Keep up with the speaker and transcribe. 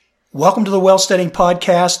Welcome to the Wealth Studying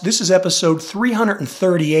Podcast. This is episode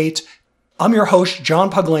 338. I'm your host, John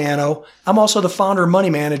Pugliano. I'm also the founder and money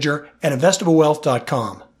manager at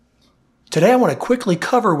investablewealth.com. Today, I want to quickly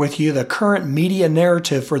cover with you the current media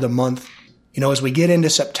narrative for the month. As we get into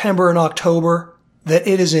September and October, that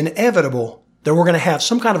it is inevitable that we're going to have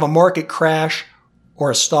some kind of a market crash or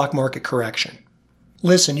a stock market correction.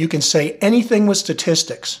 Listen, you can say anything with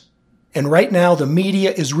statistics. And right now, the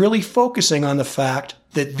media is really focusing on the fact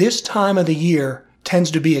that this time of the year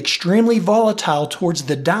tends to be extremely volatile towards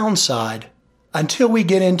the downside until we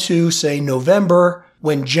get into, say, November,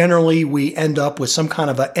 when generally we end up with some kind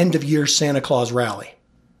of an end-of-year Santa Claus rally.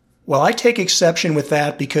 Well, I take exception with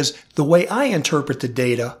that because the way I interpret the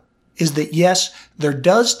data is that, yes, there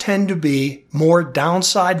does tend to be more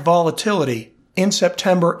downside volatility in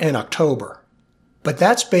September and October. But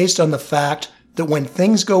that's based on the fact that when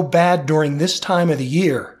things go bad during this time of the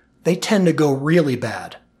year, they tend to go really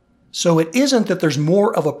bad. So it isn't that there's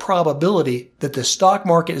more of a probability that the stock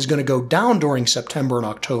market is going to go down during September and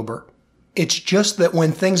October. It's just that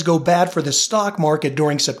when things go bad for the stock market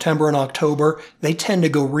during September and October, they tend to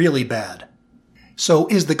go really bad. So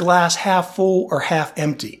is the glass half full or half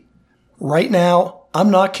empty? Right now,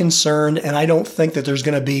 I'm not concerned, and I don't think that there's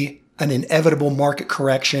going to be an inevitable market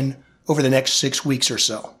correction over the next 6 weeks or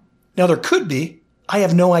so. Now, there could be. I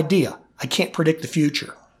have no idea. I can't predict the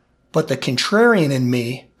future. But the contrarian in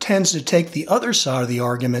me tends to take the other side of the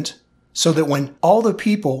argument so that when all the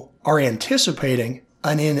people are anticipating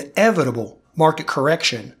an inevitable market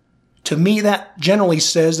correction, to me that generally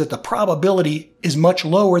says that the probability is much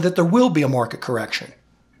lower that there will be a market correction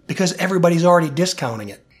because everybody's already discounting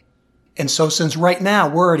it. And so since right now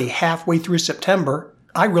we're already halfway through September,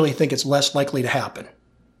 I really think it's less likely to happen.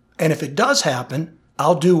 And if it does happen,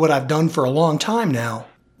 I'll do what I've done for a long time now,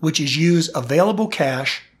 which is use available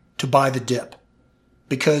cash to buy the dip.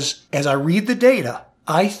 Because as I read the data,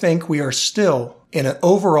 I think we are still in an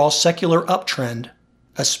overall secular uptrend,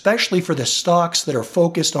 especially for the stocks that are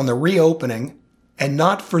focused on the reopening and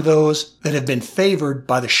not for those that have been favored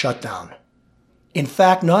by the shutdown. In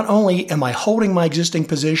fact, not only am I holding my existing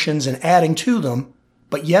positions and adding to them,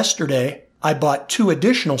 but yesterday I bought 2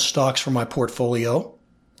 additional stocks from my portfolio.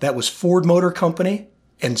 That was Ford Motor Company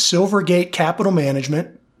and Silvergate Capital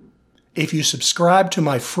Management. If you subscribe to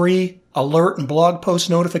my free alert and blog post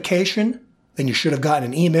notification, then you should have gotten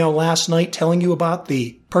an email last night telling you about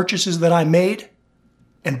the purchases that I made.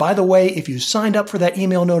 And by the way, if you signed up for that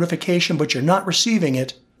email notification but you're not receiving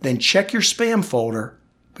it, then check your spam folder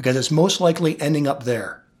because it's most likely ending up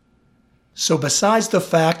there. So besides the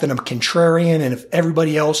fact that I'm contrarian and if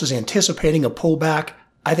everybody else is anticipating a pullback,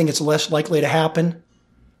 I think it's less likely to happen.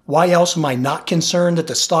 Why else am I not concerned that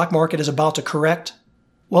the stock market is about to correct?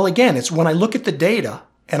 Well, again, it's when I look at the data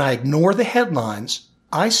and I ignore the headlines,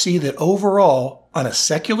 I see that overall, on a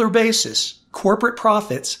secular basis, corporate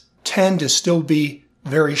profits tend to still be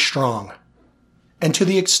very strong. And to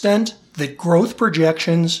the extent that growth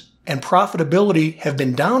projections and profitability have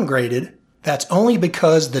been downgraded, that's only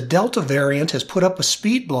because the Delta variant has put up a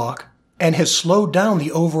speed block and has slowed down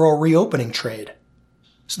the overall reopening trade.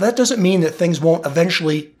 So that doesn't mean that things won't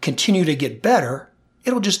eventually continue to get better.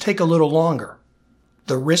 It'll just take a little longer.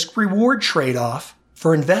 The risk-reward trade-off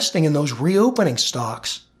for investing in those reopening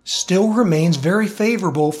stocks still remains very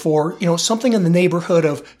favorable for, something in the neighborhood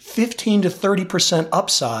of 15 to 30%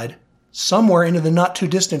 upside somewhere into the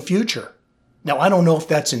not-too-distant future. Now, I don't know if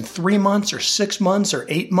that's in 3 months or 6 months or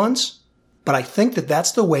 8 months, but I think that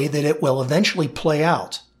that's the way that it will eventually play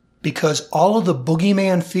out because all of the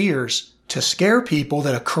boogeyman fears to scare people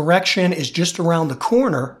that a correction is just around the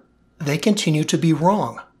corner, they continue to be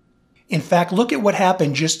wrong. In fact, look at what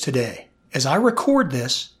happened just today. As I record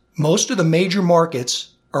this, most of the major markets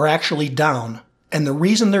are actually down, and the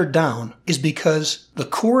reason they're down is because the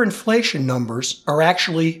core inflation numbers are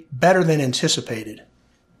actually better than anticipated.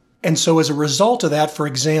 And so as a result of that, for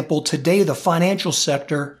example, today the financial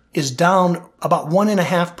sector is down about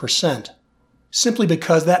 1.5%. Simply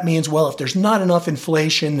because that means, well, if there's not enough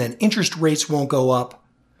inflation, then interest rates won't go up,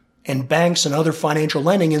 and banks and other financial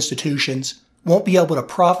lending institutions won't be able to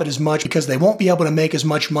profit as much because they won't be able to make as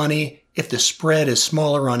much money if the spread is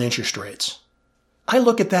smaller on interest rates. I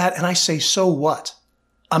look at that and I say, so what?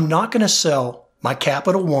 I'm not going to sell my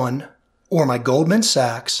Capital One or my Goldman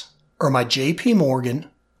Sachs or my JP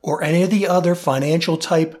Morgan or any of the other financial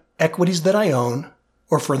type equities that I own,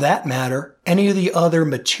 or for that matter, any of the other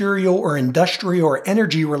material or industrial or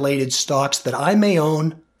energy related stocks that I may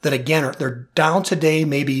own that again, they're down today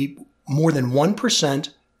maybe more than 1%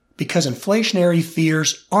 because inflationary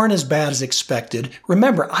fears aren't as bad as expected.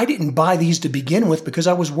 Remember, I didn't buy these to begin with because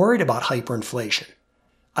I was worried about hyperinflation.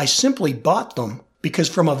 I simply bought them because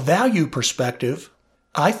from a value perspective,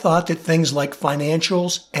 I thought that things like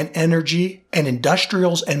financials and energy and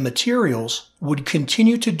industrials and materials would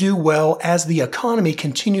continue to do well as the economy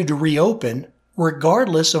continued to reopen,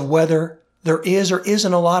 regardless of whether there is or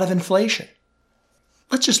isn't a lot of inflation.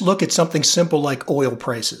 Let's just look at something simple like oil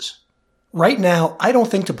prices. Right now, I don't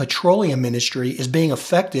think the petroleum industry is being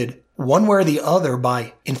affected one way or the other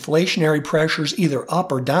by inflationary pressures either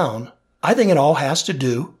up or down. I think it all has to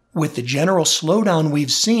do with the general slowdown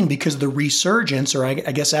we've seen because of the resurgence, or I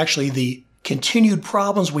guess actually the continued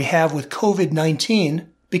problems we have with COVID-19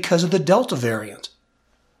 because of the Delta variant.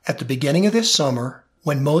 At the beginning of this summer,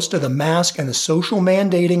 when most of the mask and the social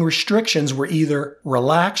mandating restrictions were either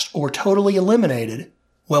relaxed or totally eliminated,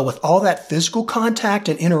 well, with all that physical contact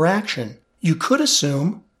and interaction, you could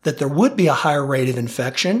assume that there would be a higher rate of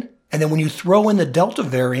infection, and then when you throw in the Delta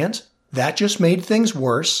variant, that just made things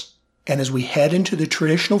worse. And as we head into the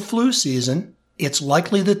traditional flu season, it's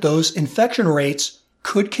likely that those infection rates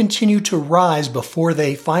could continue to rise before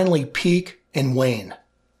they finally peak and wane.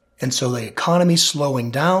 And so the economy's slowing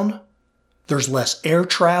down, there's less air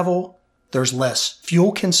travel, there's less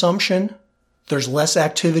fuel consumption, there's less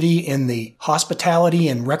activity in the hospitality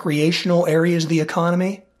and recreational areas of the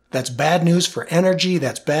economy. That's bad news for energy,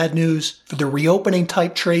 that's bad news for the reopening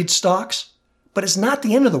type trade stocks. But it's not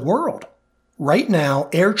the end of the world. Right now,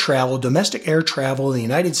 air travel, domestic air travel in the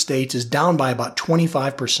United States is down by about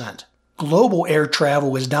 25%. Global air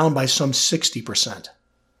travel is down by some 60%.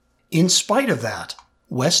 In spite of that,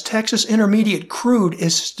 West Texas Intermediate crude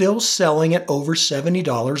is still selling at over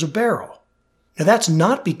 $70 a barrel. Now that's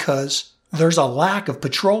not because there's a lack of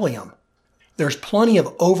petroleum. There's plenty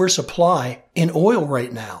of oversupply in oil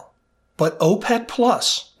right now. But OPEC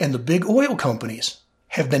Plus and the big oil companies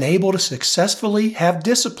have been able to successfully have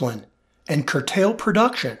discipline and curtail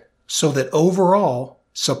production so that overall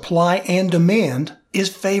supply and demand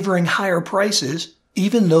is favoring higher prices,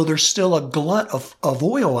 even though there's still a glut of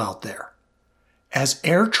oil out there. As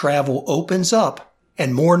air travel opens up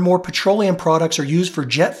and more petroleum products are used for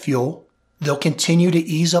jet fuel, they'll continue to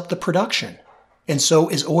ease up the production. And so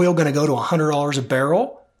is oil going to go to $100 a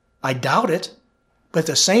barrel? I doubt it. But at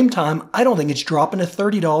the same time, I don't think it's dropping to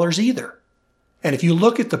 $30 either. And if you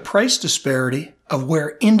look at the price disparity of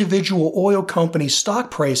where individual oil companies' stock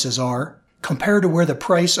prices are compared to where the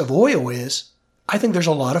price of oil is, I think there's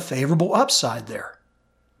a lot of favorable upside there.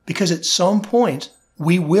 Because at some point,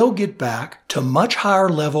 we will get back to much higher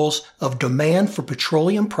levels of demand for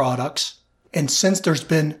petroleum products. And since there's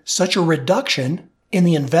been such a reduction in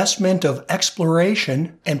the investment of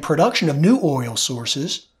exploration and production of new oil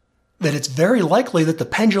sources, that it's very likely that the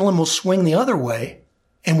pendulum will swing the other way,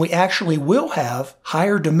 and we actually will have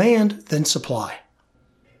higher demand than supply.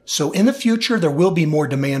 So in the future, there will be more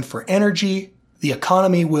demand for energy, the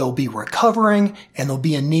economy will be recovering, and there'll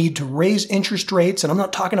be a need to raise interest rates, and I'm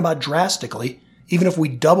not talking about drastically. Even if we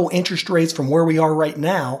double interest rates from where we are right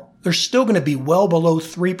now, they're still going to be well below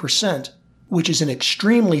 3%, which is an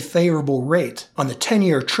extremely favorable rate on the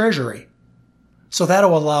 10-year Treasury. So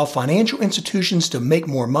that'll allow financial institutions to make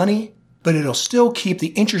more money, but it'll still keep the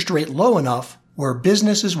interest rate low enough where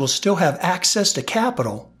businesses will still have access to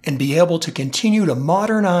capital and be able to continue to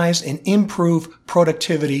modernize and improve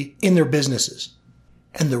productivity in their businesses.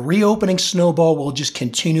 And the reopening snowball will just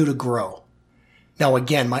continue to grow. Now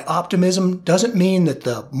again, my optimism doesn't mean that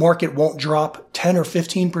the market won't drop 10 or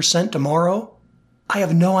 15% tomorrow. I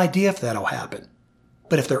have no idea if that'll happen.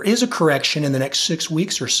 But if there is a correction in the next 6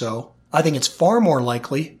 weeks or so, I think it's far more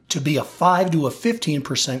likely to be a 5 to a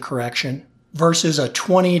 15% correction versus a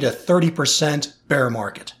 20 to 30% bear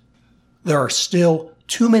market. There are still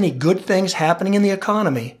too many good things happening in the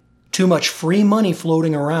economy, too much free money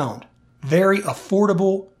floating around, very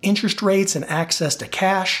affordable interest rates and access to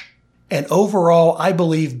cash, and overall, I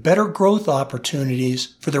believe, better growth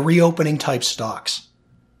opportunities for the reopening type stocks.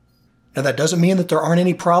 Now, that doesn't mean that there aren't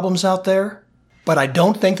any problems out there, but I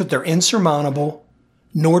don't think that they're insurmountable,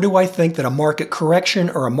 nor do I think that a market correction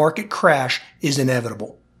or a market crash is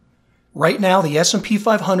inevitable. Right now, the S&P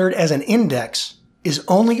 500 as an index is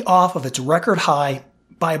only off of its record high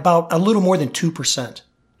by about a little more than 2%.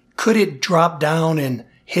 Could it drop down and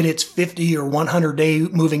hit its 50 or 100-day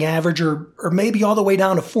moving average or maybe all the way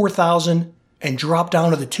down to 4,000 and drop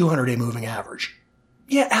down to the 200-day moving average?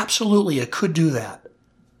 Yeah, absolutely, it could do that.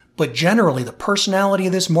 But generally, the personality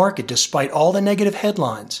of this market, despite all the negative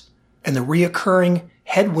headlines and the reoccurring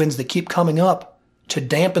headwinds that keep coming up to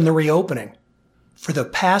dampen the reopening, for the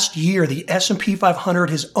past year, the S&P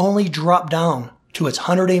 500 has only dropped down to its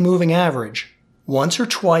 100-day moving average. Once or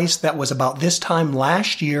twice, that was about this time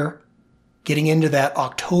last year, getting into that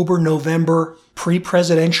October, November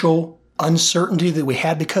pre-presidential uncertainty that we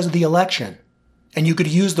had because of the election. And you could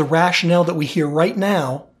use the rationale that we hear right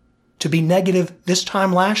now to be negative this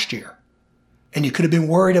time last year. And you could have been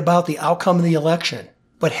worried about the outcome of the election.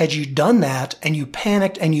 But had you done that and you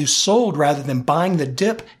panicked and you sold rather than buying the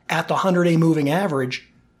dip at the 100-day moving average,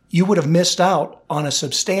 you would have missed out on a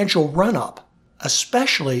substantial run-up,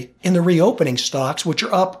 especially in the reopening stocks, which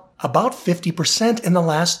are up about 50% in the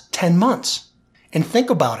last 10 months. And think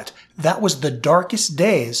about it. That was the darkest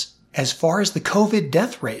days as far as the COVID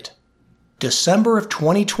death rate. December of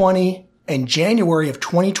 2020 and January of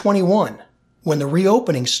 2021, when the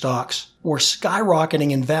reopening stocks were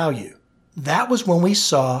skyrocketing in value. That was when we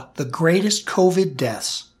saw the greatest COVID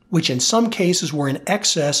deaths, which in some cases were in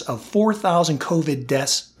excess of 4,000 COVID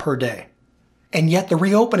deaths per day. And yet the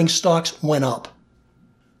reopening stocks went up.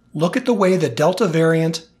 Look at the way the Delta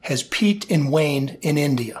variant has peaked and waned in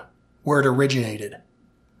India, where it originated.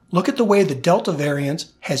 Look at the way the Delta variant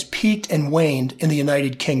has peaked and waned in the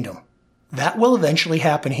United Kingdom. That will eventually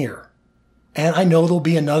happen here. And I know there'll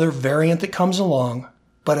be another variant that comes along,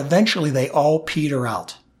 but eventually they all peter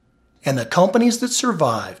out. And the companies that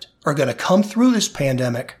survived are going to come through this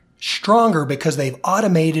pandemic stronger because they've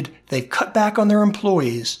automated, they've cut back on their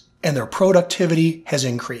employees, and their productivity has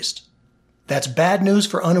increased. That's bad news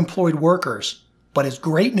for unemployed workers, but it's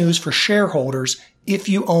great news for shareholders if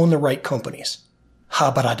you own the right companies.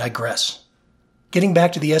 But I digress. Getting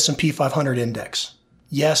back to the S&P 500 index.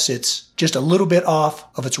 Yes, it's just a little bit off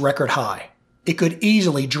of its record high. It could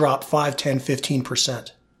easily drop 5, 10,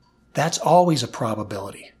 15%. That's always a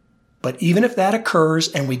probability. But even if that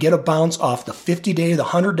occurs and we get a bounce off the 50-day, the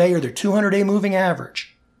 100-day, or the 200-day moving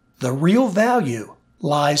average, the real value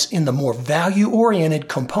lies in the more value-oriented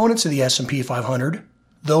components of the S&P 500,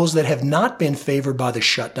 those that have not been favored by the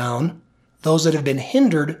shutdown, those that have been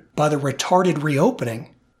hindered by the retarded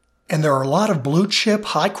reopening, and there are a lot of blue-chip,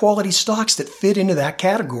 high-quality stocks that fit into that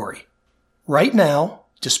category. Right now,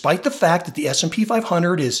 despite the fact that the S&P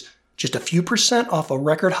 500 is just a few percent off a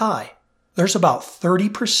record high, there's about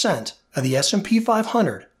 30% of the S&P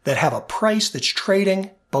 500 that have a price that's trading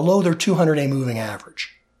below their 200-day moving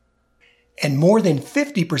average. And more than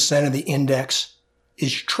 50% of the index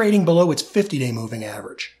is trading below its 50-day moving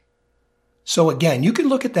average. So again, you can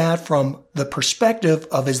look at that from the perspective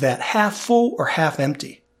of is that half full or half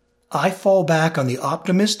empty? I fall back on the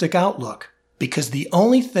optimistic outlook because the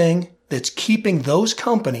only thing that's keeping those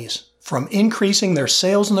companies from increasing their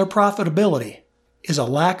sales and their profitability is a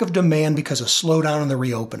lack of demand because of slowdown in the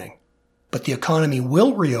reopening. But the economy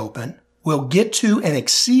will reopen, will get to and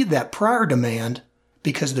exceed that prior demand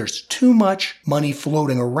because there's too much money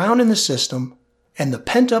floating around in the system, and the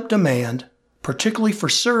pent-up demand, particularly for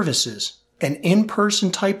services and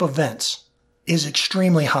in-person type events, is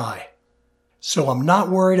extremely high. So I'm not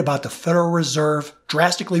worried about the Federal Reserve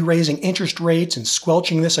drastically raising interest rates and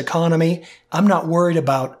squelching this economy. I'm not worried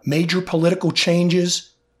about major political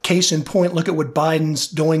changes. Case in point, look at what Biden's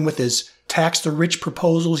doing with his tax the rich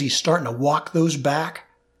proposals. He's starting to walk those back.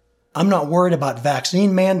 I'm not worried about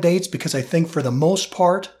vaccine mandates because I think for the most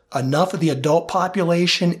part, enough of the adult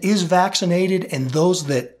population is vaccinated, and those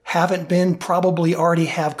that haven't been probably already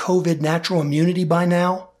have COVID natural immunity by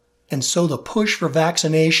now. And so the push for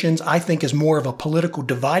vaccinations, I think, is more of a political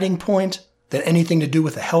dividing point than anything to do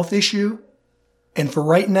with a health issue. And for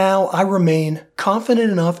right now, I remain confident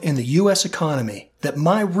enough in the U.S. economy that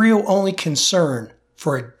my real only concern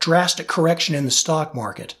for a drastic correction in the stock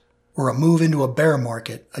market or a move into a bear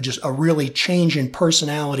market, just a really change in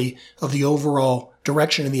personality of the overall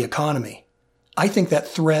direction of the economy. I think that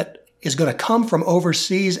threat is going to come from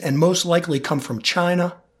overseas and most likely come from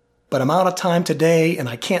China. But I'm out of time today and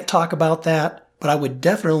I can't talk about that. But I would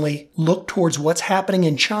definitely look towards what's happening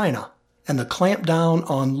in China and the clamp down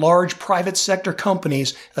on large private sector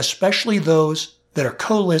companies, especially those that are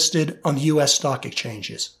co-listed on the U.S. stock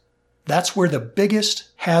exchanges. That's where the biggest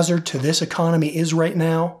hazard to this economy is right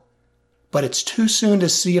now. But it's too soon to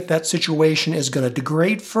see if that situation is going to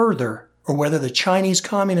degrade further or whether the Chinese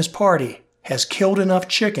Communist Party has killed enough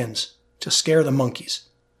chickens to scare the monkeys.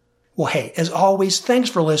 Well, hey, as always, thanks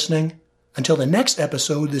for listening. Until the next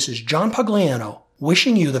episode, this is John Pagliano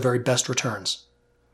wishing you the very best returns.